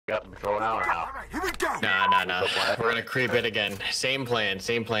Got the patrol now or how? Alright, here we go! Nah. We're gonna creep it again. Same plan.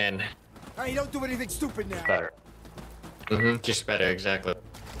 Hey, don't do anything stupid now. Better. Just better, exactly.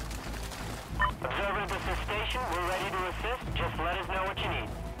 Observer, this is station. We're ready to assist. Just let us know what you need.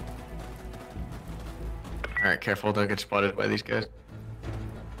 Alright, careful, don't get spotted by these guys.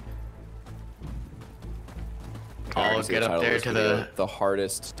 I'll get up there to the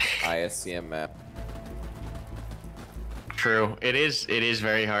hardest ISCM map. True. It is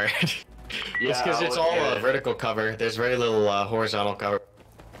very hard. Yeah, it's because it's all vertical cover. There's very little horizontal cover.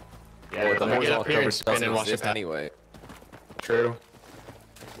 Yeah, Well, the Let me get horizontal up here cover and spin doesn't and watch it exist pass. anyway. True.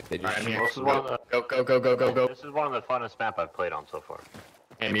 They just Alright, I'm here. This is one of the Go. This is one of the funnest map I've played on so far.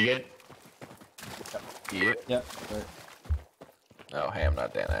 Ham, you good? Yep. Oh, Ham,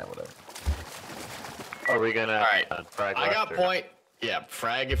 not Dan, whatever. Are we gonna? Alright. Frag I got left or- point. Yeah,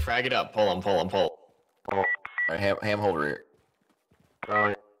 frag it up. Pull him. Oh, Alright, Ham, hold rear.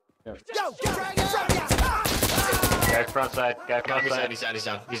 right. Yo, frag out! Guys front side. Guys front He's side.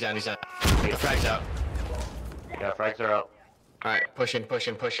 down. He's down. The frag's out. Yeah, frags are out. Alright, pushing.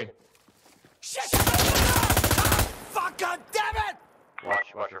 Shit! Fuck, God damn it!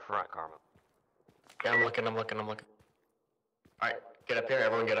 Watch your front, Karma. Yeah, I'm looking. Alright, get up here.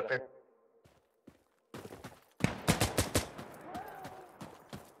 Everyone get up here.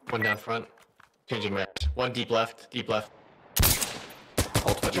 One down front. Changing maps. One deep left.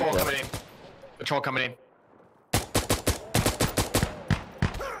 Patrol coming in.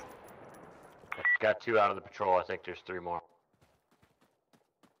 Got 2 out of the patrol. I think there's 3 more.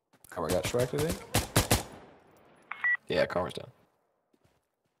 Karma got Shrek, I think? Yeah, Karma's down.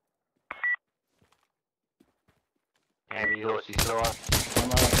 Ham, you still up?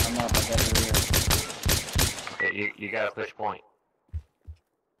 I'm up. I got your rear. Yeah, you gotta push point.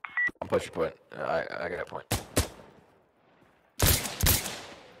 I'm pushing point. I got a point.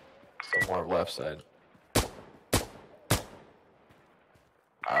 Still more left side.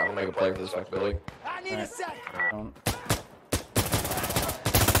 I'm gonna make a play for this fucking building. I need a sec! Don't.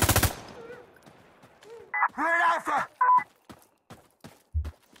 We're in Alpha!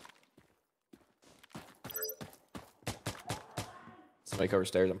 Somebody cover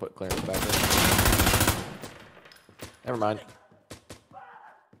stairs and put clearance back there. Never mind.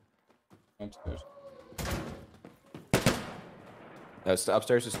 Upstairs. No,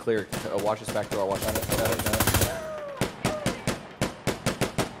 upstairs is clear. Watch this back door. Watch out.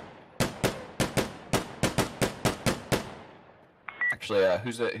 Actually,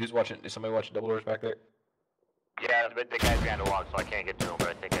 who's watching? Is somebody watching double doors back there? Yeah, but the guy's behind the wall, so I can't get to him. But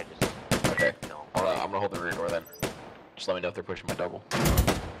I think I just. Okay. No. I'm gonna hold the rear door then. Just let me know if they're pushing my double. See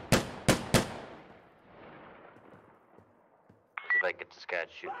if I can get this guy to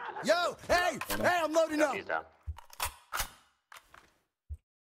shoot. Yo, hey, I'm loading up! He's down.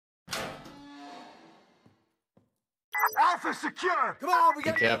 Alpha secure! Come on, we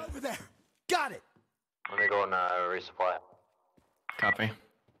gotta Yep. get over there! Got it! Let me go and resupply. Copy.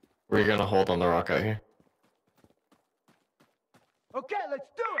 We're gonna hold on the rock out here. Okay, let's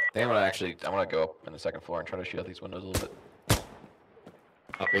do it! I want to go up in the second floor and try to shoot out these windows a little bit.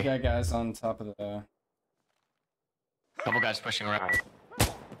 We Copy. got guys on top of the. Couple guys pushing around.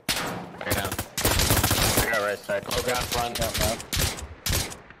 Right down. I got right side. Oh, got front. Got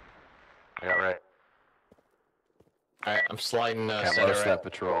left. I got right. Alright, I'm sliding Can't center rush right. that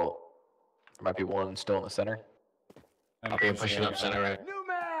patrol. There might be one still in the center. I'll be pushing up center right. New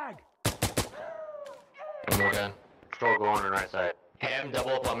mag! One more down. Patrol going on the right side. Ham,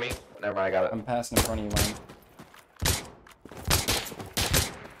 double up on me. Never mind, I got it. I'm passing in front of you, Wayne.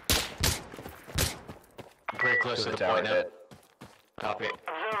 Very close to the tower point now. hit. Copy.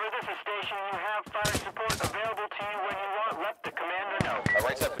 Observer, this is station. You have fire support available to you when you want. Let the commander know.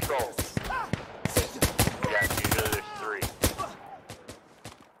 Right side patrol. Yeah, usually there's 3.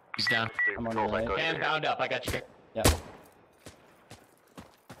 He's down. 3 I'm on patrols your that go right. Ham, here. bound up. I got you. Yeah.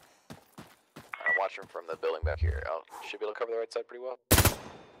 I'm watching from the building back here. I should be able to cover the right side pretty well.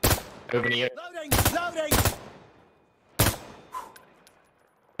 Moving to you. Loading!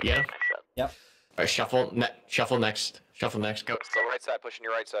 Yeah. Nice shot. Yep. Alright, shuffle. Shuffle next. Go. Still right side, pushing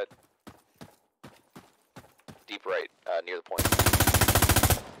your right side. Deep right, near the point.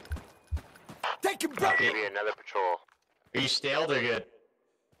 Take him I'll back! give you another patrol. Are you stale or good?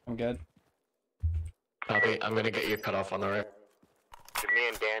 I'm good. Copy. I'm gonna get you cut off on the right. Did me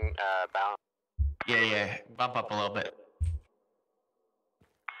and Dan bound? Yeah. Bump up a little bit.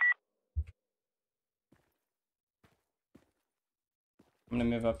 I'm gonna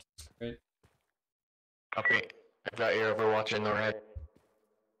move up to the grade. Copy. I've got you overwatch in the red.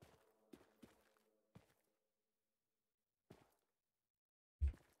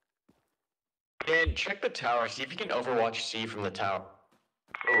 Dan, check the tower. See if you can overwatch C from the tower.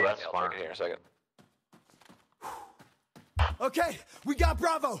 Oh, that's I'll smart. check it here in a second. Okay, we got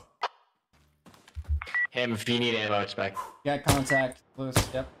Bravo. Him, if you need ammo, it's back. Got contact. Close.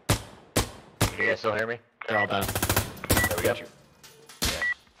 Yep. You guys still hear me? They're all done. There we got you.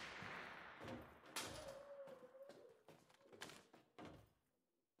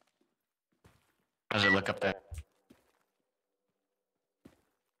 How's it look up there?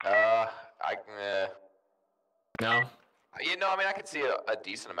 No? You know, I mean, I could see a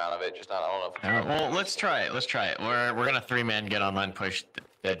decent amount of it, just not, I don't know if it's... Well, let's try it. Let's try it. We're gonna 3-man get online push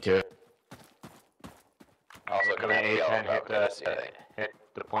dead to it. Also, Come in, coming A10, out, hit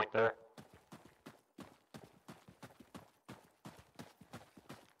the point there.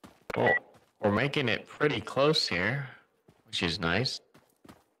 Well, we're making it pretty close here, which is nice.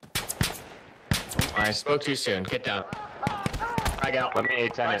 I spoke too soon. Get down. Frag out. Let me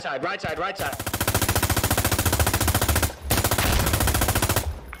A10 Right it. side, right side, right side.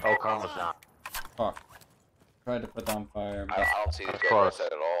 Oh, Karma's down. Fuck. Tried to put on fire, but I don't see these Of guys course.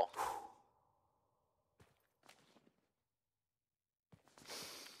 outside at all.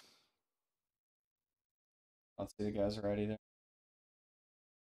 I don't see the guys right either.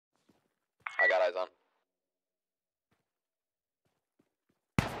 I got eyes on.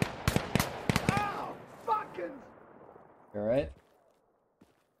 Ow! Fucking You alright?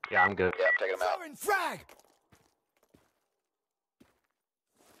 Yeah, I'm good. Yeah, I'm taking them out. throwing frag.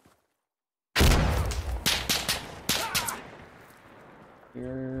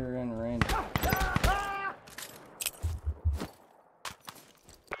 You're in range.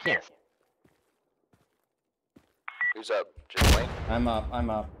 Yes. Who's up? Just Wayne? I'm up. I'm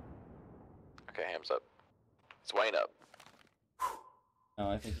up. Okay, Ham's up. It's Wayne up. No,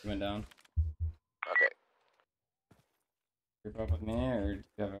 I think you went down. Okay. Group up with me, or do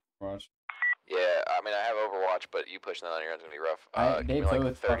you have Overwatch? Yeah, I mean, I have Overwatch, but you pushing that on your end's gonna be rough. They give me like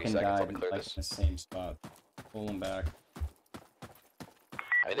both 30 fucking seconds, died let me clear like this. in the same spot. Pull them back.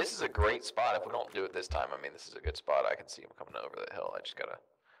 I mean, this is a great spot. If we don't do it this time, I mean, this is a good spot. I can see him coming over the hill. I just gotta...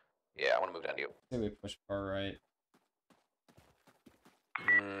 Yeah, I want to move down to you. Say we push far right.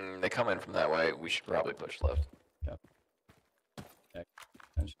 They come in from that way. We should probably push left. Check.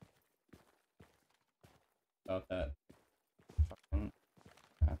 Attention. About that. Fucking.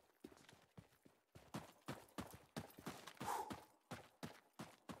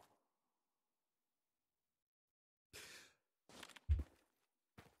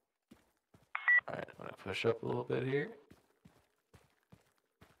 Alright, I'm gonna push up a little bit here.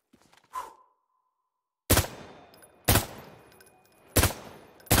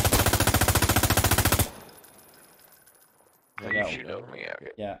 I Are you got- shooting over me? Yeah,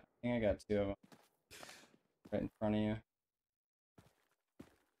 okay. Yeah, I think I got two of them. Right in front of you.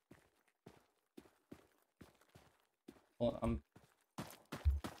 Well, Alright,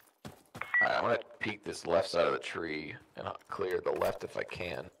 I'm gonna peek this left side of the tree and I'll clear the left if I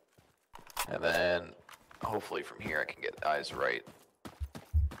can. And then, hopefully from here I can get eyes right.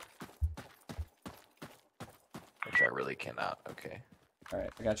 Which I really cannot. Okay. alright,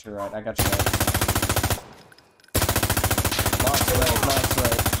 I got you right. I got you right. Box right, box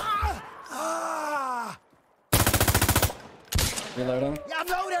right. Ah! Reloading. Yeah, I'm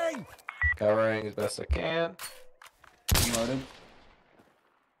loading. Covering as best I can. Loaded.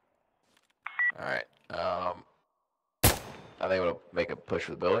 Alright. I think I'm gonna make a push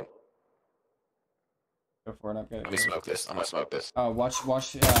for the building. Go for it. I'm Let me good. smoke this. I'm gonna smoke this. Oh, watch,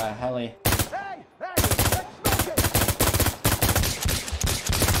 heli. Hey, let's smoke it.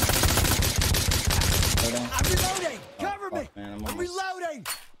 Loading. I'm reloading. Oh, Cover me. fuck, man, I'm I'm almost reloading.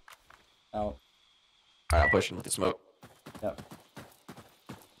 out. Alright, I'm pushing with the smoke. Yep.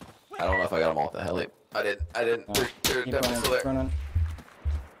 I don't know if I got them all at the heli. I didn't. No. They're Keep definitely running, still keep there. running.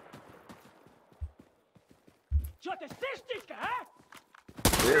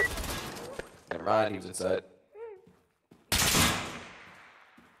 Clear. Never mind, he was inside.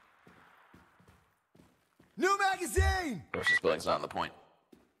 New magazine. Of course, this building's not on the point.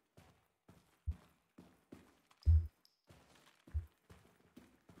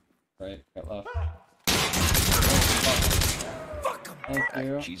 Right, got left. Fuck 'em. Thank Ah,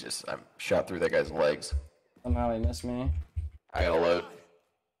 you. Jesus, I shot through that guy's legs. Somehow he missed me. I gotta load.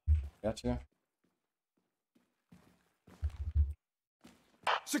 Got you.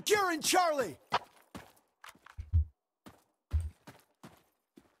 Securing Charlie.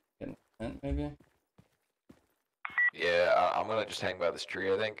 Getting sent, maybe? Yeah, I'm gonna just hang by this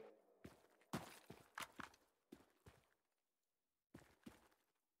tree, I think.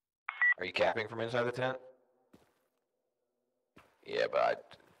 Are you capping from inside the tent? Yeah,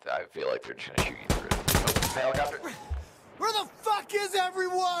 but I feel like they're just gonna shoot you through it. Oh, helicopter. Where the fuck is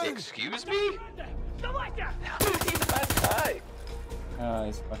everyone? Excuse me? How did he not die? Oh,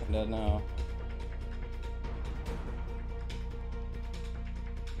 he's fucking dead now.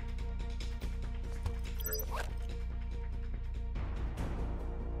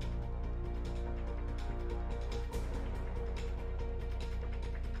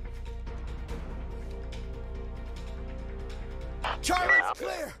 Charlie's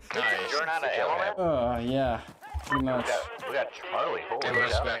clear. Nice. You're not an ammo man? Oh, yeah. Pretty much. We got Charlie. Holy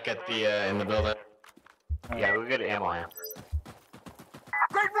Ammo's cow. back at the in the building. Yeah, we got ammo man.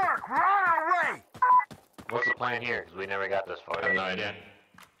 Great work. We're on our way. What's the plan here? Because we never got this far. I have no idea.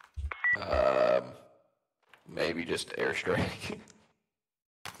 Maybe just airstrike.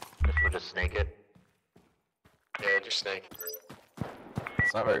 We'll just snake it. Yeah, just snake.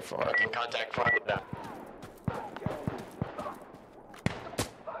 It's not very far. In contact front. Down.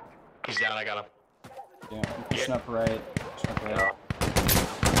 He's down. I got him. Yeah, I'm pushing up right. Pushing up right.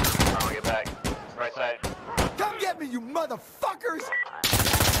 I'll get back. Right side. Come get me, you motherfuckers.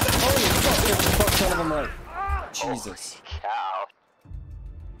 Holy fuck, there's a fuck ton of them right. Jesus. Cow.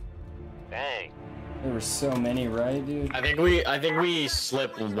 Dang. There were so many right, dude. I think we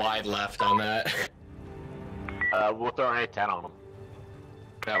slipped wide left on that. We'll throw an A10 on them.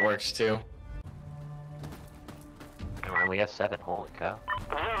 That works too. Come on, we got 7. Holy cow.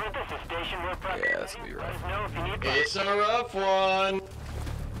 Observer, this is Station Report. Yeah, that's gonna be Let right. us know if you need It's a rough one.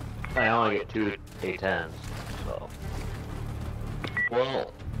 I only get 2 A10s, so.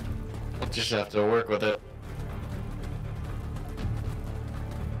 Well, we'll just have to work with it.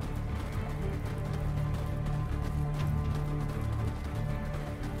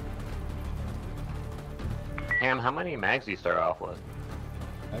 Ham, how many mags do you start off with?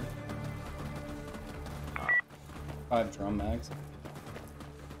 5 drum mags.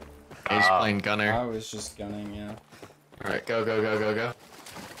 He's playing gunner. I was just gunning, yeah. Alright, go, go, go, go, go.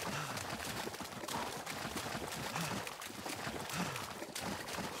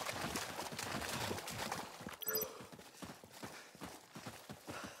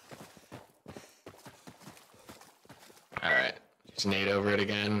 Alright, just nade over it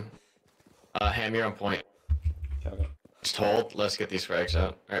again. Ham, you're on point. Okay. Just hold, let's get these frags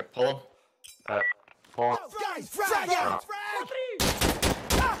out. Alright, pull them. Pull. Guys, frag out.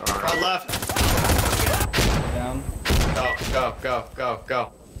 Front left! Down. Go, go, go, go,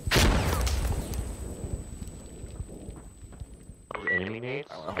 go. Enemy nades?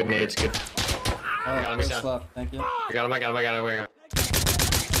 Good nades, good. Oh, got him, he's first down. left, thank you. I got him, I got him, I got him, I got him.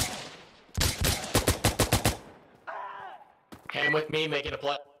 Ham with me, making a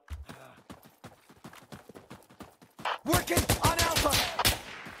play. Working on Alpha.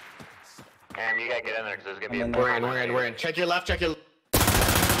 Ham, you gotta get in there because there's gonna be I'm a in We're in, we're in, we're in. Check your left, check your...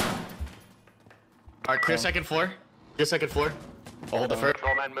 Alright, clear second floor. Clear second floor. I'll hold the first.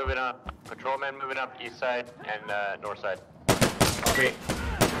 Patrolman moving up. Patrolman moving up east side and north side. Great.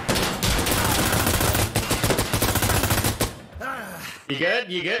 You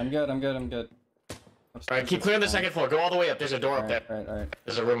good? You good? I'm good, I'm good, I'm good. Alright, keep clearing the second floor. Go all the way up. There's a door up there. Alright.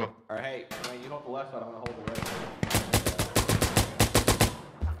 There's a room up. Alright, hey, man, you hold the left side, I'm gonna hold the right.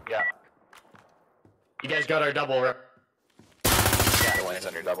 Yeah. You guys got our double. Yeah, the one is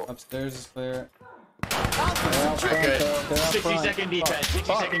under double. Upstairs is clear. Alpha's They're out front, Good. they're out 60 front. second defense.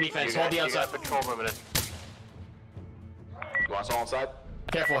 60 second defense. Hold the You outside. got patrol moving in. You want us all inside?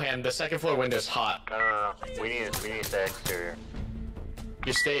 Careful, hand. The second floor window's hot. No. We need to stay exterior.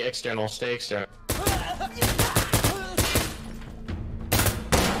 You stay external. Stay external.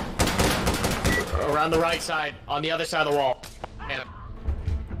 Around the right side. On the other side of the wall. Hand.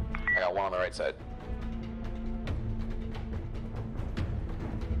 I got one on the right side.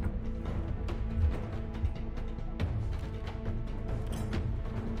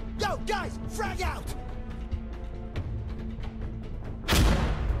 Yo, guys, frag out.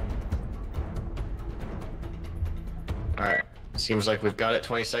 Alright. Seems like we've got it.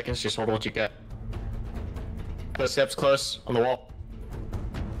 20 seconds. Just hold what you got. Footsteps close on the wall.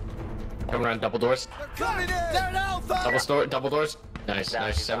 Coming around double doors. They're coming in. They're an Alpha. Double doors. Nice,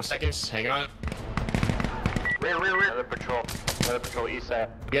 nice. 7 seconds. Hang on. Rear. Another patrol east side.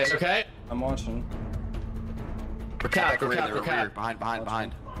 You guys okay? I'm watching. We're capped. We're capped. We're capped.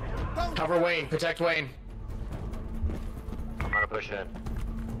 Behind. Cover Wayne. Protect Wayne. I'm gonna push in.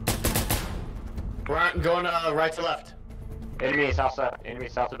 We're on, going right to left. Enemy south side. Enemy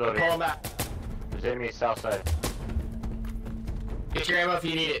south of the building. Pull him back. There's enemy south side. Get your ammo if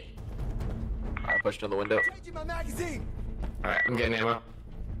you need it. I pushed in the window. Changing my magazine. Alright, I'm getting ammo.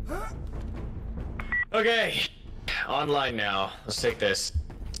 Okay. Online now. Let's take this.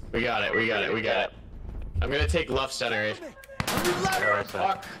 We got it, we got it, we got it. I'm gonna take left center. Right side.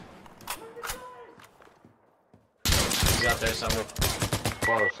 Fuck. He's out there somewhere.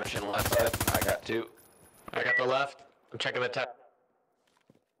 Close. Pushing left side. I got 2. I got the left. I'm checking the top.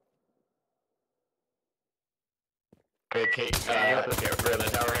 Hey, Kate, here, we're in the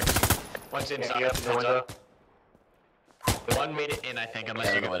tower here. One's inside, one's up. The one made it in, I think, unless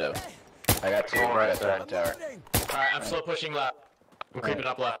Yeah, you in the go. window. I got 2 right side on the tower. Alright, I'm slow pushing left. I'm creeping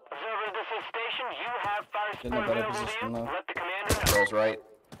up left. Observer, this is station. You have fire Get in a support better available to position you. now. Let the commander know. Girls right.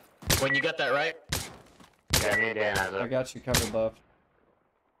 When you got that right? Yeah, me and Dan has I it. got you covered left.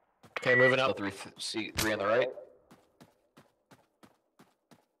 Okay, moving Still up. 3 on the right.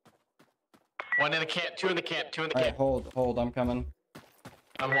 One in the camp, 2 in the camp, 2 in the Alright, camp. hold, I'm coming.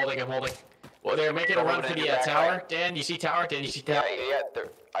 I'm holding. Well, they're making a run for the tower. Dan, you see tower? Dan, you see Yeah, tower? yeah.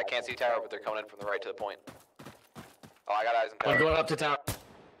 I can't see tower, but they're coming in from the right to the point. Oh, I got eyes on One tower. going up to tower.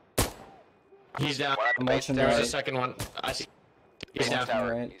 He's down. One at the I'm base. watching There's a right. second one. I see. He's One down.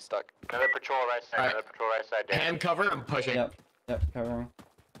 tower. Right. He's stuck. Another patrol right side. Alright. Another patrol right side. Dan. Hand cover. I'm pushing. Yep, covering.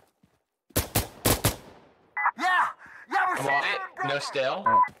 Yeah, we're I'm on it. No stale.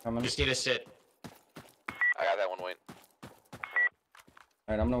 Alright, coming. Just need to sit. I got that one, Wayne.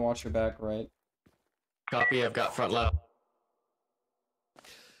 Alright, I'm gonna watch your back right. Copy. I've got front left.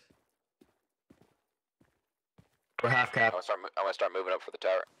 We're half cap. I'm gonna start moving up for the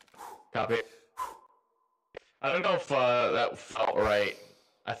tower. Copy. I don't know if that felt right.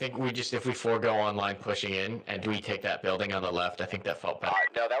 I think if we forego online pushing in and we take that building on the left, I think that felt better.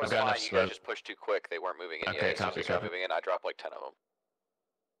 No, that was I've got fine. enough You smoke. guys just pushed too quick. They weren't moving in Okay, yet. As soon as copy, they started copy. moving in, I dropped like 10 of them.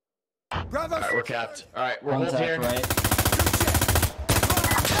 Bravo. Alright, we're capped. Alright, we're holding here. Contact right.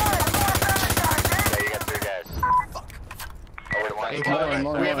 Yeah, you got 3 guys. Oh, wait, one. Incoming.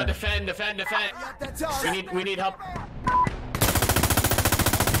 more, We have a more. defend. That's all. We need help.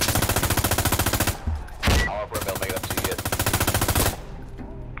 I'll upper build, make it up to you yet.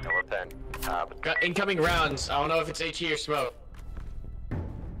 Yeah, we're pinned. But Got incoming rounds. I don't know if it's HE or smoke.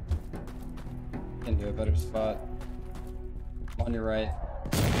 Can do a better spot. I'm on your right.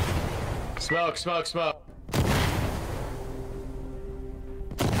 Smoke. I'm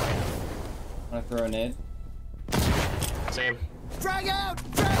gonna throw a nade. Same. Frag out!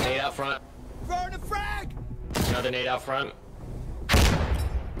 Nade out front. Throwing a frag! Another nade out front.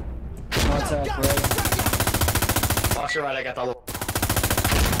 Contact right. Watch your right. I got the. Off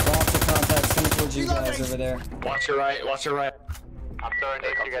the contact, send towards you guys over there. Watch your right. I'm throwing They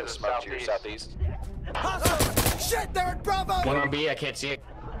next come to you to the guys smoke to your in southeast. Hostile! Shit, they're at Bravo! One on B. I can't see it.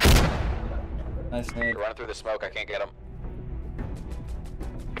 Nice nade. They're running through the smoke. I can't get them.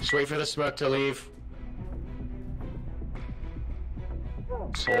 Just wait for the smoke to leave.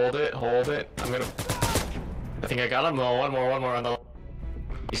 Just hold it. I think I got him. Oh, one more on the.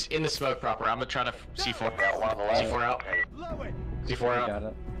 He's in the smoke proper. I'm gonna try to C4. Got one on the left. C4 out. Blow it! C4 out. Got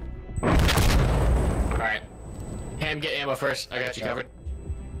it. Alright. Ham, get ammo first. I got you covered.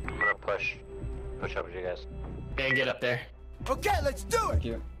 I'm gonna push up with you guys. Dan, get up there. Okay, let's do it! Thank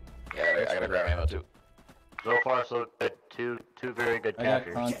you. Yeah, I gotta grab ammo too. So far, so good. Two very good I got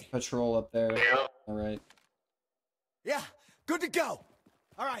captures. patrol up there. Yeah. Alright. Yeah, good to go.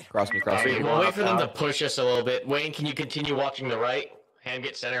 All right. Cross me. Alright, we'll wait for them to push us a little bit. Wayne, can you continue watching the right? Ham,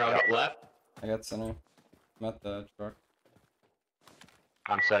 get center. I'll get left. I got center. I'm at the truck.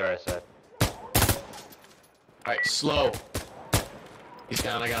 I'm center, I said. Alright, slow. He's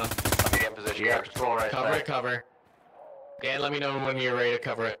down. I got him. I'll get in position. You got patrol right Cover side. it, cover. Dan, let me know when you're ready to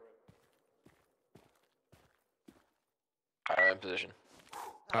cover it. I'm in position.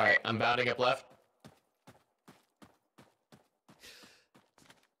 Alright, I'm bounding up left.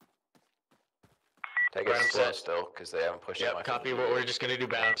 Take it Round slow set. still, because they haven't pushed in my Yep, copy. position. We're just gonna do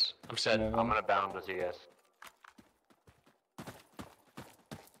bounce. I'm set. Moving. I'm gonna bound with you guys.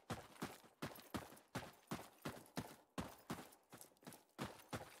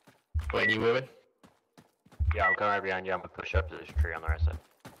 Wayne, you moving? Yeah, I'm coming right behind you. I'm gonna push up to this tree on the right side.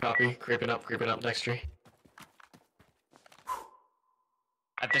 Copy. Creeping up next tree.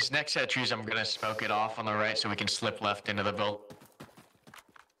 At this next set of trees, I'm gonna smoke it off on the right so we can slip left into the build.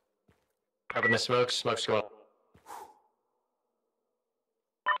 Grabbing the smoke's go up.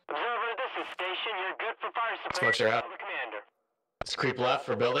 Observer, this is station. You're good for fire support. Smokes are out. Tell the commander. Let's creep left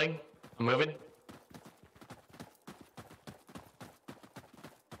for building. I'm moving.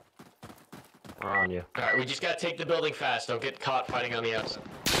 We're on you. Alright, we just gotta take the building fast. Don't get caught fighting on the outside.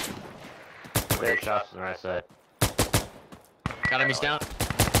 Clear shots on the right side. Got him, he's down.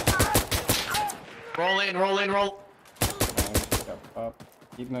 Roll in. Got pop.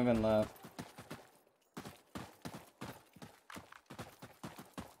 Keep moving left.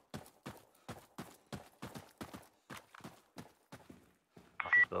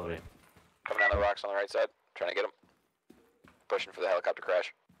 facility. Coming down the rocks on the right side. Trying to get him. Pushing for the helicopter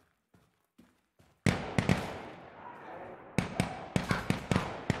crash.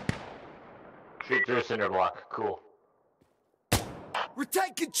 Shoot through a cinder block. Cool. We're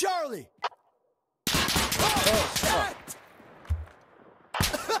taking Charlie!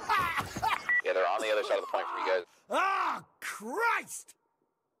 Yeah, they're on the other side of the point from you guys. Ah, Christ!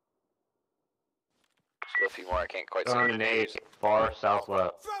 Still a few more. I can't quite see. Throwing an 8, far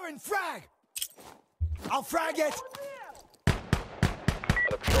southwest. Throwing frag! I'll frag it!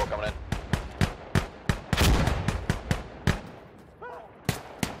 Other patrol coming in.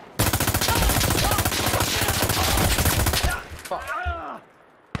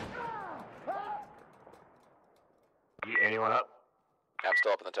 Anyone up? Yeah, I'm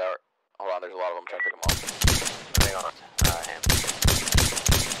still up in the tower. Hold on, there's a lot of them. I'm trying to pick them off. Hang on.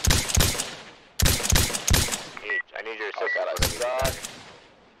 I need your Oh assistance. god, I suck.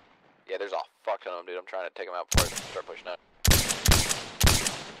 Yeah, there's a fuck ton of them, dude. I'm trying to take them out before I start pushing out.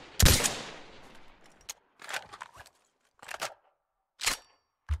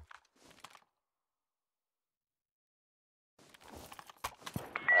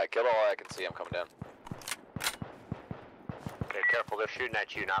 Alright, kill all I can see. I'm coming down. Okay, careful, they're shooting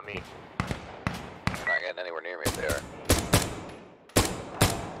at you, not me. They're not getting anywhere near me if they are.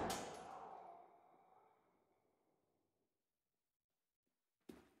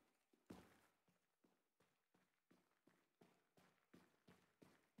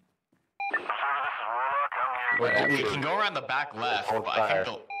 We can go around the back left, Hold but I fire.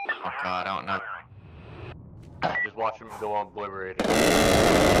 think they'll... Oh god, I don't know. Just watch them go obliterated.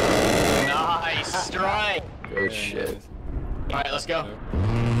 Nice strike! Good shit. Alright, let's go.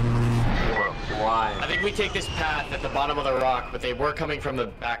 We're flying. I think we take this path at the bottom of the rock, but they were coming from the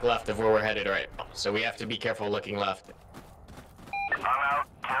back left of where we're headed right now. So we have to be careful looking left. I'm out.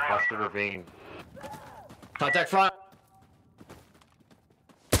 Watch the ravine. Contact front!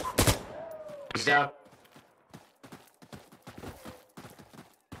 He's down.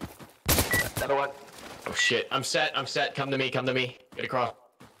 Another one. Oh shit, I'm set, come to me, Get across.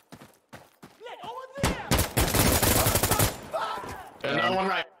 Another one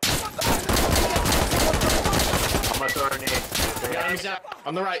right. I'm gonna throw a grenade. Got him, he's down.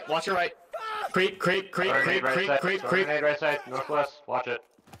 On the right, watch your right. Creep. Grenade right side, northwest. Watch it.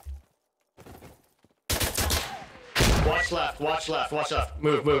 Watch left.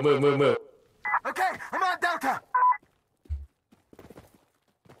 Move. Okay, I'm on Delta!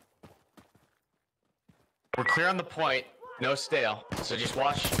 We're clear on the point, no stale. So just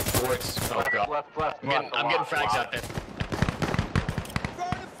watch towards. Oh god. Left. I'm getting frags out there.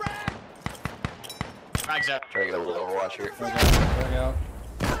 Throwing a frag! Frags out. Try to get a little overwatch here. Frag out.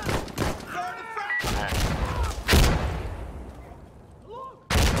 Throwing a frag!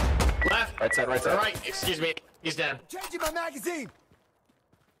 Left. Right side. Right, excuse me. He's down. Changing my magazine!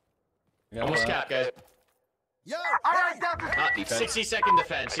 I got Almost that. capped, guys. Yo! Alright, Delta! 60 second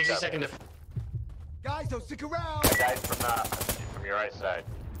defense. 60 second defense. Guys, don't stick around! Guys from your right side.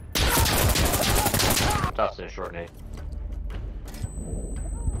 Toss in a short nade.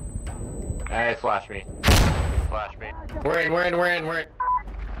 Hey, flash me. We're in. Yeah,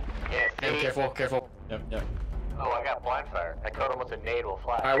 Damn, see? careful. Yep. Oh, I got blind fire. I caught him with a nade while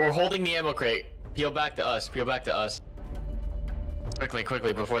flash. Alright, we're holding the ammo crate. Peel back to us.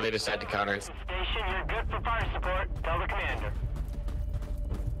 Quickly, before they decide to counter it. Station, you're good for fire support. Tell the commander.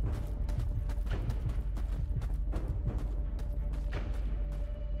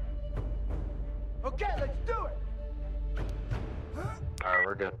 Okay, let's do it! Alright,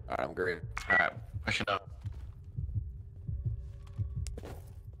 we're good. Alright, I'm great. Alright, push it up.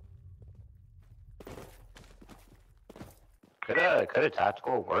 Could a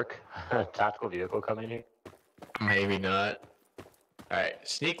tactical work? Tactical vehicle come in here? Maybe not. Alright,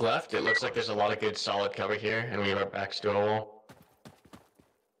 sneak left. It looks like there's a lot of good solid cover here, and we have our backs to a wall.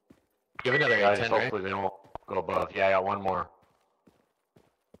 You have another Yeah, A10, just right? hopefully they don't go above. Yeah, I got one more.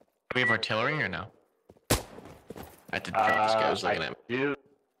 Do we have artillery or no? I did drop this guy was looking I at me. do.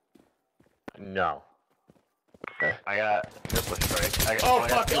 No. Okay. I got missile strike. Oh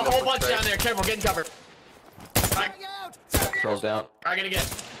fuck, a whole bunch down there. Careful, get in cover. Frag Frag out! Controls down. it again.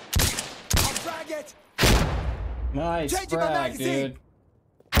 I'll frag it! Nice Changing my frag, magazine. dude.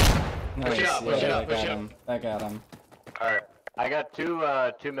 Nice. it up, push it up, that push it got up. him. That got him. Alright. I got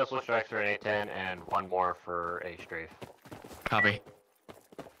two missile strikes for an A10 and one more for a strafe. Copy.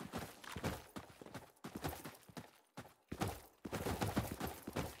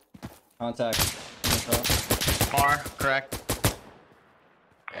 Contact. Info. R, correct.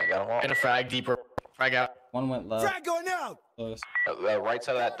 Yeah, I got them all. And a frag deeper. Frag out. One went left. Frag going out! Close. The right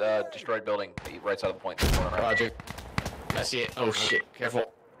side of that destroyed building. The right side of the point. Roger. I see it. Oh shit.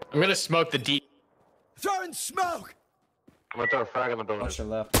 Careful. I'm gonna smoke the deep. Throwing smoke! I'm gonna throw a frag on the building. Watch your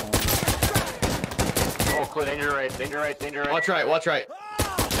left. Oh, clear, danger right, danger right, danger right. Watch right, watch right.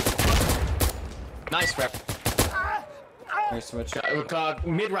 Nice frag. Here, switch.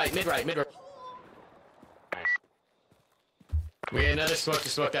 Mid right, mid right, mid right. Nice. We had another smoke to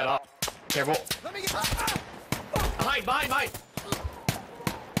smoke that off. Careful. Let me get... Behind, behind, behind.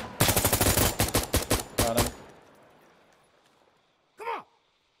 Got him. Come on!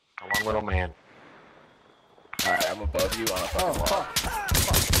 One little man. Alright, I'm above you on a fucking wall.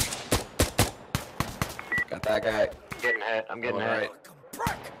 Got that guy. Getting hit. I'm getting hit. Right.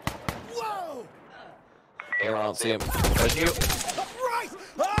 Break! Whoa! Here, I don't see him. Push you.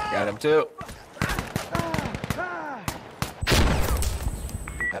 Right! Got him too.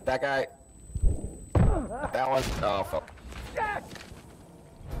 Got that guy. Got that one. Oh, fuck.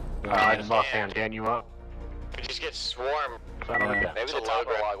 I just lost hands. Dan, you up? We just get swarmed. So I don't know. Maybe the top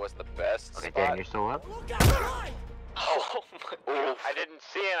log was the best Okay, spot. Dan, you still up? Look out! Right! Oh my. I didn't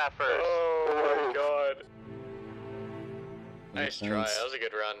see him at first. Oh my god. Nice try. That was a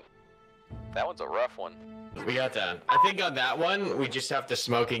good run. That one's a rough one. We got that. I think on that one, we just have to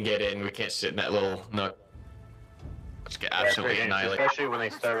smoke and get in. We can't sit in that little nook. Just get absolutely annihilated. Especially when they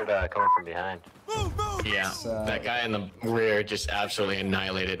started coming from behind. Move, move! Yeah, that guy in the rear just absolutely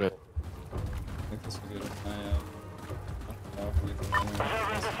annihilated. I think this will get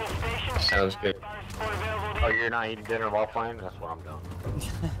Sounds good. Oh, you're not eating dinner while playing? That's what I'm doing.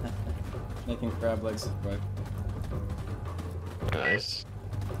 Making crab legs is quick. Nice.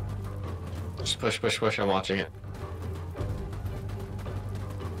 Just push, push, push. I'm watching it.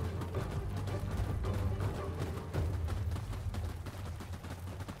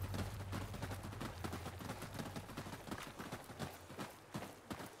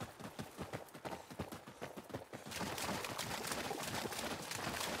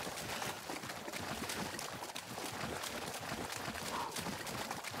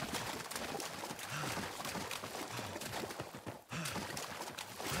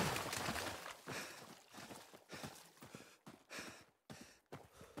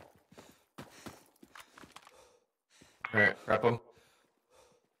 Alright, wrap him.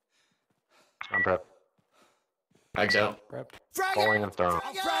 I'm prep. Bags out. Frag Falling it! and throwing.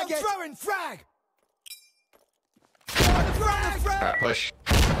 Frag it! Throwing frag! Frag! Alright, push.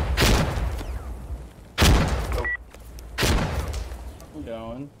 I'm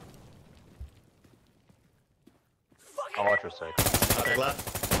going. I'll watch your side. Okay,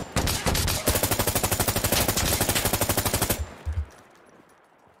 left.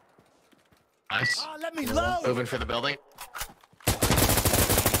 Nice. Oh, let me load! Moving for the building.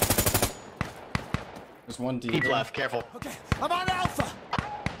 There's one deep. Deep left, careful. Okay, I'm on Alpha!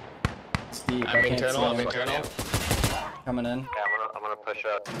 It's deep. I'm I can't internal, I'm see him. internal. Coming in. Yeah, I'm gonna push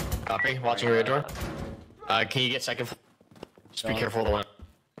up. Copy, watching rear door. Can you get second? Just be careful of the one.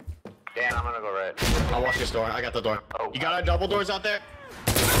 Dan, I'm gonna go right. I'll watch this door. I got the door. Oh. You got our double doors out there?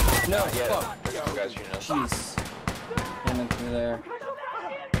 No, Yeah, fuck. you guys shooting us. Jeez. Came in through there.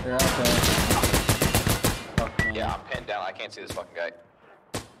 They're out there. Fuck, man. Yeah, I'm pinned down. I can't see this fucking guy.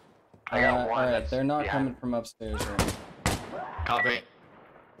 I got one Alright, that's they're not behind. coming from upstairs right now. Copy.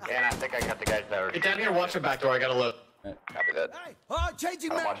 Dan, I think I got the guys that were. Get down here, watch the back door. I gotta look. Copy that. Hey!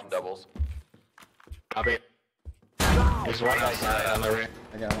 Changing I'm map! watching doubles. Copy. There's one outside on the rear.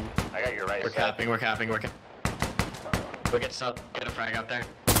 I got him. I got your right We're side. capping, we're capping, we're capping. We'll get a frag out there.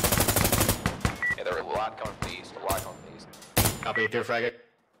 Yeah, there were a lot coming from the east. A lot coming from the east. Copy, through frag it.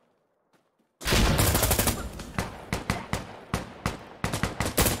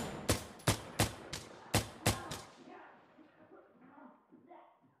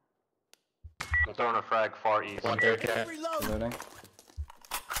 I'm throwing a frag far east. 1-3 cap. Reload! Loading.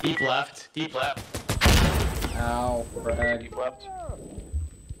 Deep left, deep left. Ow, frag. Deep left.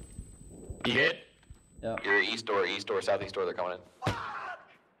 You good? Yep. Your east door, southeast door. They're coming in.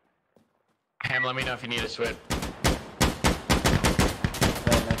 Ham, let me know if you need a switch.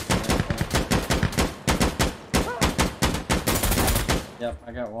 Right next to me, I think. Yep,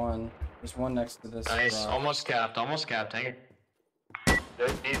 I got one. There's one next to this. Nice, rock. almost capped, hang it.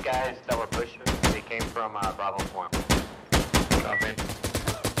 These guys that were pushing, they came from Bravo 1. Copy.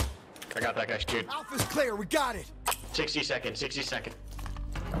 I got that guy, shoot. Alpha's clear, we got it! 60 seconds, 60 seconds.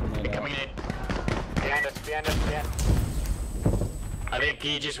 Coming in, Coming in. Behind us, behind us, behind. I think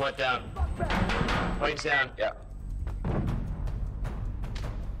he just went down. Points down. Yeah.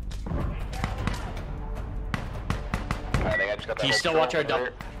 Alright, I think I just got that. Can you whole still patrol watch our double?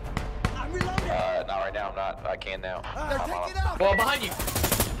 clear. Not right now. I'm not. I can now. I'm on. Well, behind you.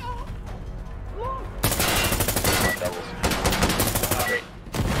 On doubles. Great.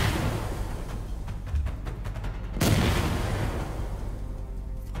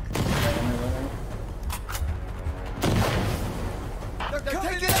 They're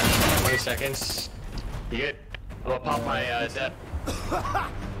taking it! 20 seconds. You good? I'm gonna pop my Zep.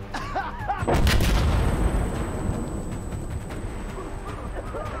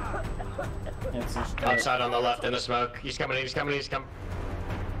 Can't see shit. Outside on the left in the smoke. He's coming in, he's coming in, he's coming.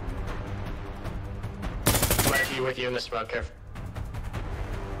 With you in the smoke, careful.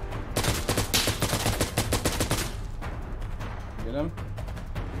 Get him?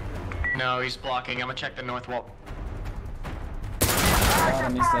 No, he's blocking. I'm gonna check the north wall. Got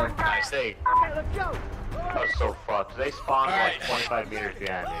him, he's dead. Nice, they. That was so fucked. They spawned Alright. like 25 meters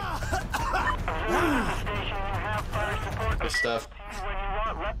behind me. Station, you have fire support Good stuff. when you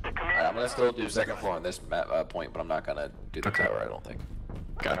want. Let the Alright, commander I'm gonna still do second floor on this point, but I'm not gonna do the tower. I don't think.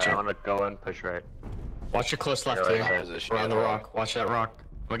 Gotcha. I'm gonna go in, push right. Watch your close left You're here. right in position. We're on the rock. Watch that rock.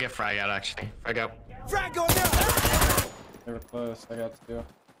 We'll get frag out actually. Frag out. Frag going down! They were close. I got two.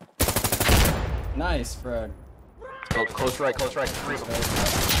 Nice, frag. Close right. Three of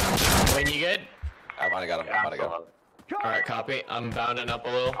them. Wayne, you good? I might have got him. I might have got him. Alright, copy. I'm bounding up a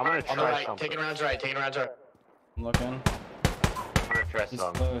little. I'm gonna on the try right. something. Taking rounds right. Taking rounds right. I'm looking. I'm gonna try He's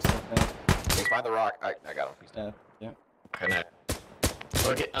some. close, I think. He's behind the rock. I got him. He's dead. Yeah. Okay, nice.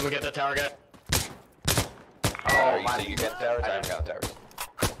 I'm gonna get the tower guy. Oh, so you get towers? I haven't got the towers.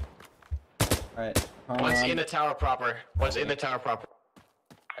 Alright. One's in the tower proper. One's in the tower proper.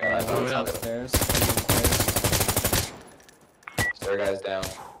 Move it up. Upstairs. Stair guy's down.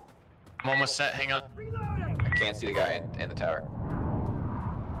 I'm almost set. Hang on. I can't see the guy in the tower.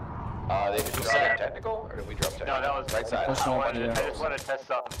 They just dropped Sorry. technical, or did we drop technical? No, that was right side. Push I, on wanted, you. I just want to test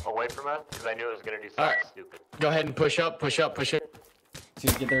something away from us because I knew it was gonna do something Alright. stupid. Go ahead and push up. Push up. Push it. To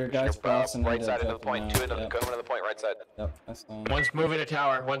get their guys spots and Right then side into the jump point. them Two out. into the Yep. going into the point. Right side. Yep, that's fine. One's moving to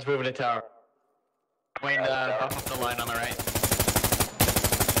tower. One's moving to tower. Wayne, Tower. bump up the line on the right.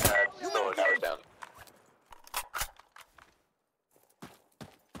 Still towers down.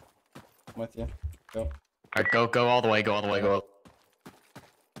 I'm with you. Go. Alright, go all the way. Go all the way. Go all.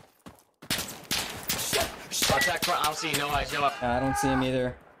 Contact front. I don't see no eyes. No up. I don't see him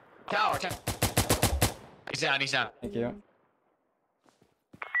either. Tower. He's down. He's down. Thank you.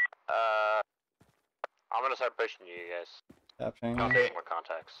 I'm gonna start pushing you guys. Capturing. Okay. More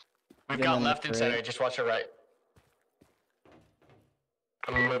contacts. We've Get got in the left and crate. center. Just watch your right.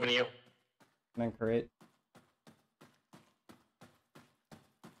 I'm moving to you. I'm in crate.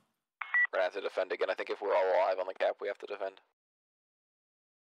 We're gonna have to defend again. I think if we're all alive on the cap, we have to defend.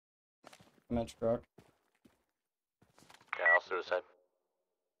 I'm at truck. Okay, I'll suicide.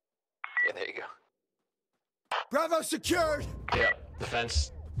 Yeah, there you go. Bravo secured! Yeah.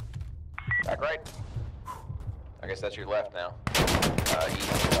 Defense. Back right. I guess that's your left now. East,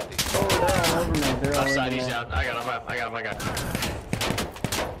 southeast. They're all over me. They're all Offside. over He's me. down. I got him. I got him.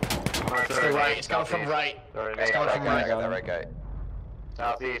 It's the right. It's coming from right. It's coming from I right. got that right guy.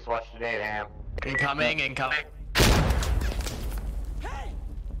 Southeast, watch the nade, Ham. Incoming.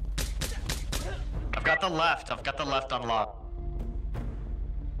 I've got the left on lock.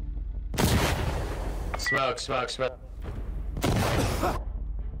 Smoke.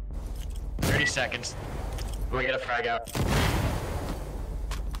 30 seconds. We get a frag out.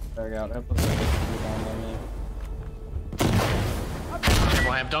 Frag out. Help us rebound on me.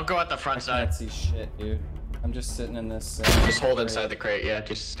 Careful, Ham. Don't go out the front side. Can't see shit, dude. I'm just sitting in this. Just hold inside the crate. Yeah,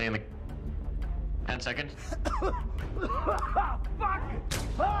 just stay in the. 10 seconds.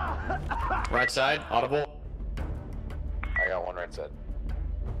 Right side. Audible. I got one right side.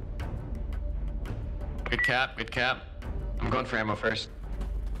 Good cap. I'm going for ammo first.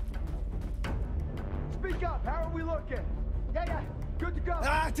 Speak up, how are we looking? Yeah, good to go.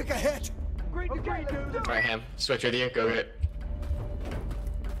 Ah, I took a hit. Great to go, dude. Alright, Ham. Switch with you. Go get it.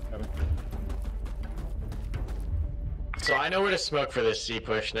 So I know where to smoke for this C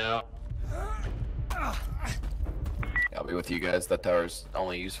push now. I'll be with you guys. That tower's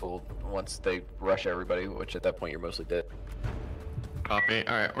only useful once they rush everybody, which at that point you're mostly dead. Copy.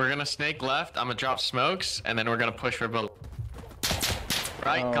 Alright, we're gonna snake left. I'm gonna drop smokes, and then we're gonna push for both.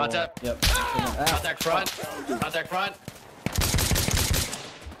 Right, Oh, contact. Yep. Contact front. Contact front.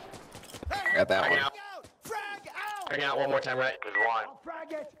 Got that Frag one. out. Frag out! Frag out one more time, right? There's one.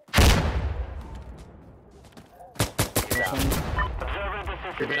 Frag it! Observer,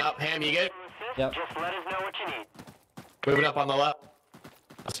 this is Moving up. Ham, you good? Yep. Just let us know what you need. Moving up on the left.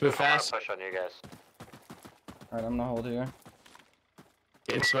 Let's move I'm gonna fast. push on you guys. Alright, I'm gonna hold here.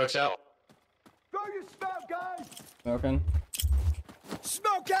 Getting smokes out. your smoke, guys! Smoking.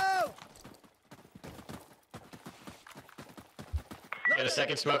 Smoke out! Get a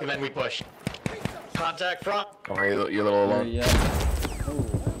second smoke and then we push. Contact front. Don't worry, you're a little Where alone. you at?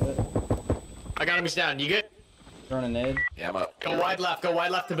 Oh, I got him. He's down. You good? throwing a nade. Yeah, I'm up. Go wide left. Go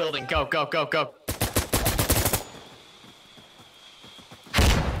wide left the building. Go, go, go, go.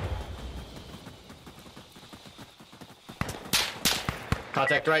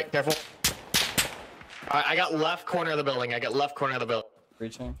 Contact right. Careful. Alright, I got left corner of the building. I got left corner of the building.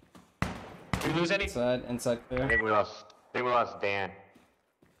 Breaching. Did we lose any? Inside I clear. think we lost Dan.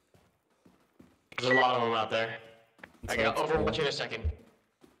 There's a lot of them out there. I got Inside overwatch clear. in a second.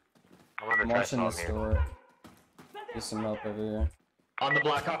 I'm gonna I'm try watching the some here. store. Get some help over here. On the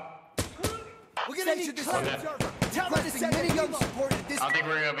Blackhawk. We're gonna need this Okay. server. Tell them to send minigun support at this. I don't think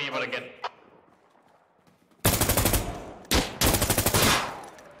we're gonna be able to get.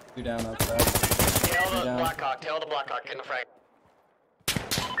 Two down outside. Tail the down. Blackhawk. Tail the Blackhawk. In the frag.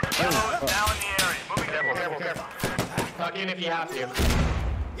 Oh, fuck. Now in the area. Moving Careful, careful, careful. Tuck in if you have to.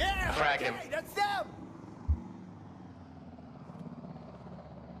 Yeah! Frag him. Okay, that's them!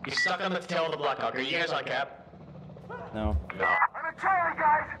 He's stuck on the tail of the Blackhawk. Are you guys on cap? No. No. I'm in Charlie,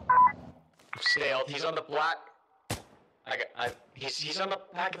 guys. Sailed. He's on the black. He's on the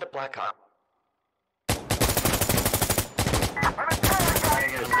back of the Blackhawk. I'm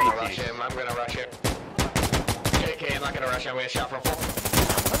I'm gonna rush him. I'm gonna rush him. JK, I'm not gonna rush him. I'm gonna shot from full.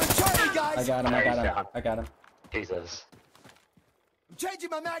 I'm in Charlie, guys! I got him. I Nice got him. job. I got him. Jesus. I'm changing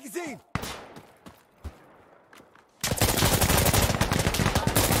my magazine!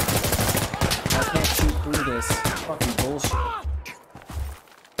 I can't shoot through this. Fucking bullshit.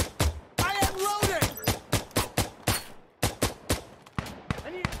 I am loading!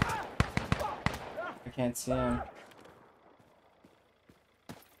 I can't see him.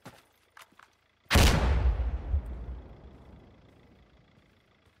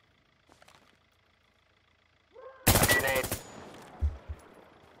 Grenade.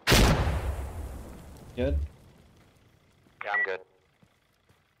 Good. Yeah, I'm good.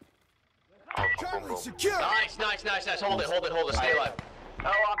 Oh, boom, Charlie, boom. secure! Nice, nice, nice, nice. Hold it, hold it, hold it. Stay alive. Oh,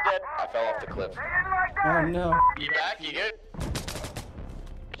 I'm dead. I fell off the cliff. Oh no. You back? You good?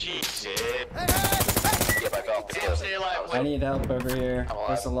 Jeez, Hey, hey, hey! Yep, I fell off the Sam, cliff. stay alive. I need help over here. I'm alive.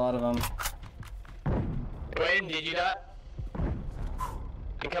 There's a lot of them. Wayne, did you die?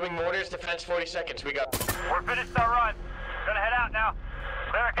 Incoming mortars, defense 40 seconds. We got. We're finished our run. Gonna head out now.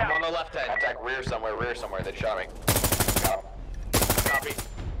 Clear it I'm on out. the left hand. Contact rear somewhere. They shot me. Got him. Copy.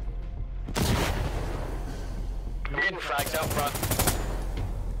 I'm getting frags out front.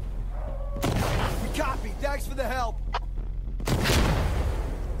 We copy, thanks for the help!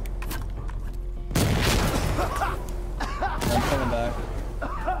 I'm coming back.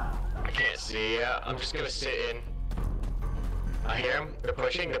 I can't see. I'm just gonna sit in. I hear him. They're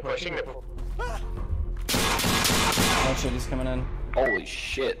pushing. They're pushing. Oh shit, he's coming in. Holy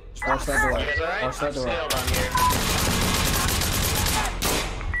shit. Just watch that door. You guys alright? Watch I'm that door. sailed on here.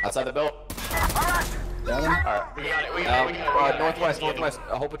 Outside the building. Got him? Alright, we got it. We got it. We got it. Northwest.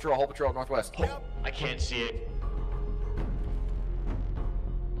 Whole patrol, northwest. I can't see it.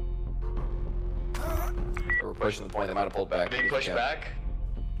 They were pushing the point. They might have pulled back. They push back.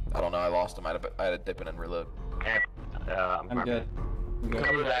 I don't know. I lost him. I had to dip in and reload. I'm good. I'm good.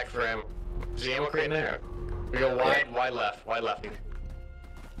 Coming back for him. Is the ammo crate in there? We go wide, wide left, wide left.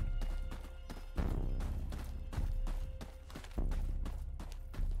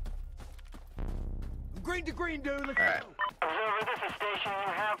 Green to green, dude, let's Alright. go! Observer, this is station.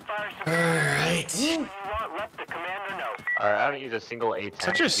 You have fire support. Alright. When you want, let the commander know. Alright, I don't use a single A10.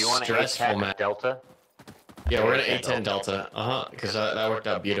 Such a Do you want stressful A10 map. Delta? Yeah, we're gonna A10 Delta. Because that worked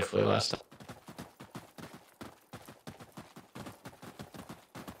out beautifully last time.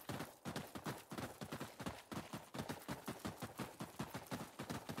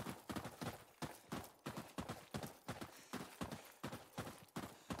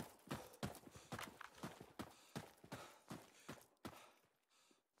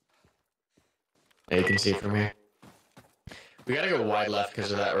 Yeah, you can see it from here. We gotta go wide left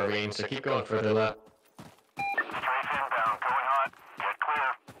because of that ravine, so keep going further left. Strafe inbound. Going hot. Get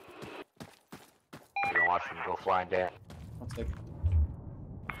clear. You're gonna watch them go flying down. I'll take it.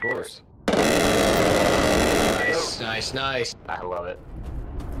 Of course. Nice, nice, nice. I love it.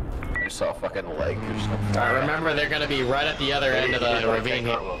 I just saw a fucking leg. Alright, remember they're gonna be right at the other end of the ravine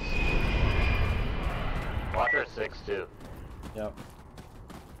here. Watch our 6 too. Yep.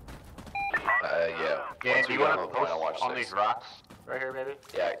 Yeah. Yeah, Once do we you get want on to the point, post I'll watch on 6. these rocks right here, maybe?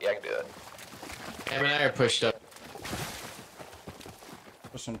 Yeah, I can do that. Em and I are pushed up.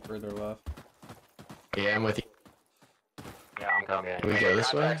 Pushing further left. Yeah, I'm with you. Yeah, I'm coming. Can we go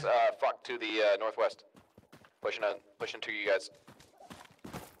this way? Contacts, fuck, to the northwest. Pushing to you guys.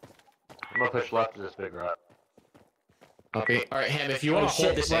 I'm gonna push left to this big rock. Okay. All right, Ham. If you want to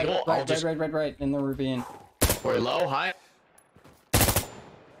hold this angle, I'll just. Right, in the ravine. We're low, high.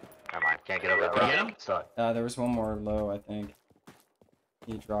 Never mind, can't get over that You get rock. him? Suck. There was one more low, I think.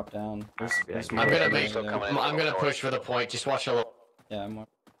 He dropped down. There's I'm more gonna over make. there. I'm gonna push for the point. Just watch a little. Yeah, I'm.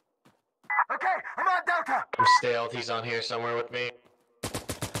 Okay, I'm on Delta. I'm stealth. He's on here somewhere with me.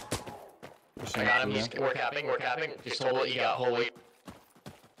 I got him. We're capping. We're capping. Just hold what you got. Hold it.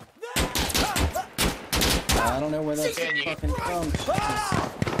 I don't know where that's fucking from.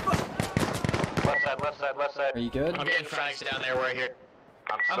 Left side. Are you good? I'm getting frags down there right here.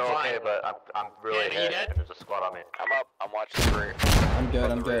 I'm I'm so fine. okay, but I'm really Yeah, you hit. dead? And there's a squad on me. I'm up. I'm watching the rear. I'm good,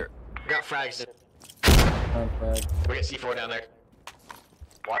 I'm good. We got frags. Oh, frag. We got C4 down there.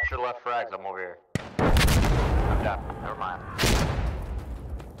 Watch your left frags. I'm over here. I'm down. Never mind.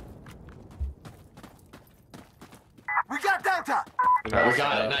 We got Delta. Alright, we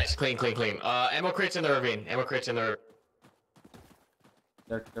got it. Nice. Clean. Ammo crates in the ravine. Ammo crates in the ravine.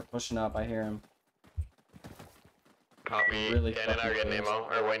 They're pushing up, I hear him. Copy. Really Dan and I are getting ammo.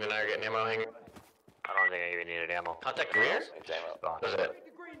 Or Wayne and I are getting ammo. Hang. I don't think I even needed ammo. Contact rear? Spawn. What is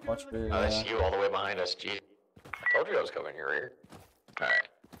it? Watch for Oh, that's you all the way behind us. Jeez. I told you I was coming your rear. Alright.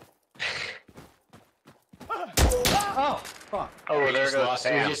 Oh, fuck. Oh, We there just goes lost.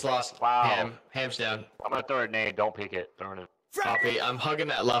 Sam. We just lost. Wow. Ham. Ham's down. I'm gonna throw a nade. Don't peek it. Throwing it. Copy. I'm hugging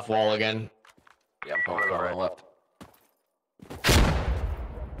that left wall again. Yeah, I'm going on the left.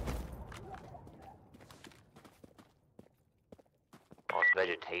 Most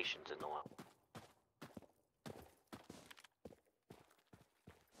vegetation's in the one.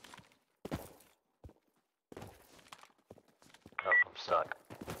 Oh, I'm stuck.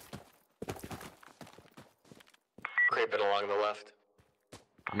 Creeping along the left.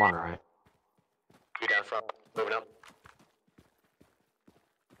 I'm on the right. You down front. Moving up.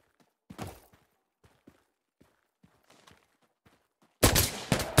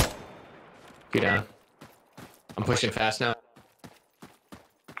 You down. I'm pushing fast now.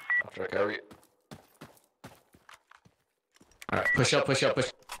 I'll try to cover you. Alright, push up. Alright,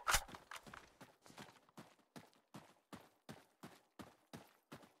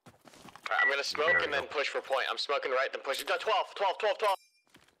 I'm gonna smoke and then push for point. I'm smoking right, then push. No, 12.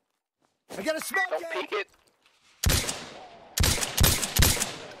 I got a smoke. Don't peek it.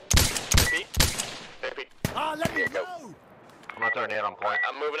 Maybe. Ah, let me go. go. I'm gonna throw a nade on point.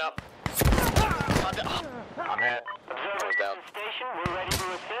 I'm moving up. I'm hit. Goes down. Station, we're ready to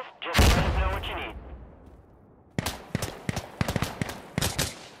assist. Just let us know what you need.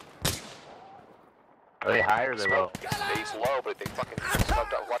 Are they high or they low? He's low, but they fucking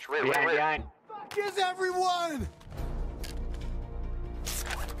smoked out. Watch rear. Behind. Fuck is everyone?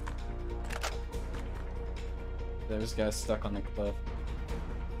 There's guys stuck on the cliff.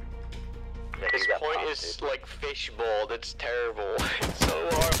 This point is like fishbowl. It's terrible. It's so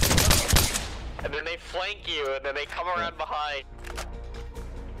hard. And then they flank you, and then they come around behind.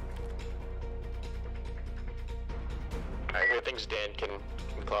 Alright, here things Dan can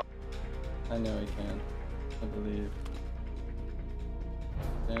climb. I know he can. I believe.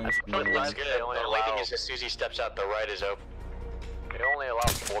 There's But me. that's good. The only thing is, as soon as he steps out, the right is open. They only allow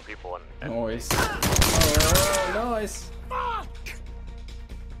 4 people in. Nice. Oh, nice.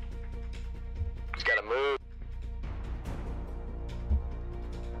 He's gotta move.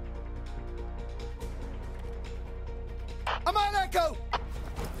 I'm on Echo.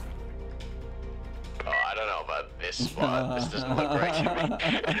 Oh, I don't know about this spot. This doesn't look right to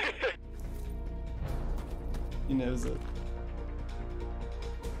me. He knows it.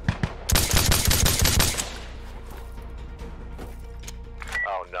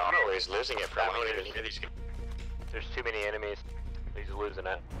 Oh no. I don't know where he's losing it from. I don't even hear these guys. There's too many enemies. He's losing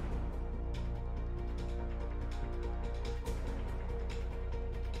it.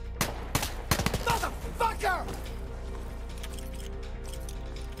 Motherfucker!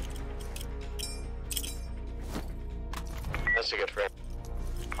 That's a good friend.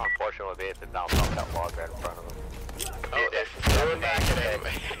 Unfortunately, if it bounced off that log right in front of him. Oh, they threw it back at him.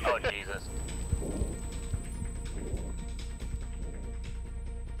 Oh Jesus.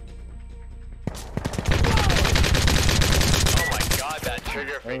 Oh my god, that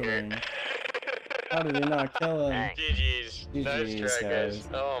trigger finger. man. How did he not kill him? Dang. GG's. Nice GG's, try, guys. guys.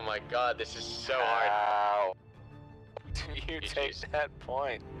 Oh my god, this is so hard. Ow. You GG's. take that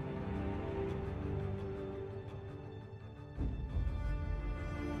point.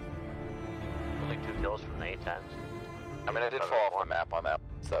 Only 2 kills from the 8 times. I mean, I did fall off the map on that,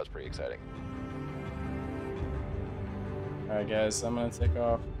 so that was pretty exciting. Alright, guys, I'm gonna take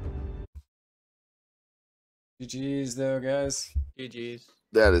off. GG's, though, guys. GG's.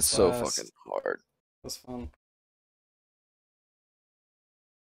 That is so Blast. fucking hard. That was fun.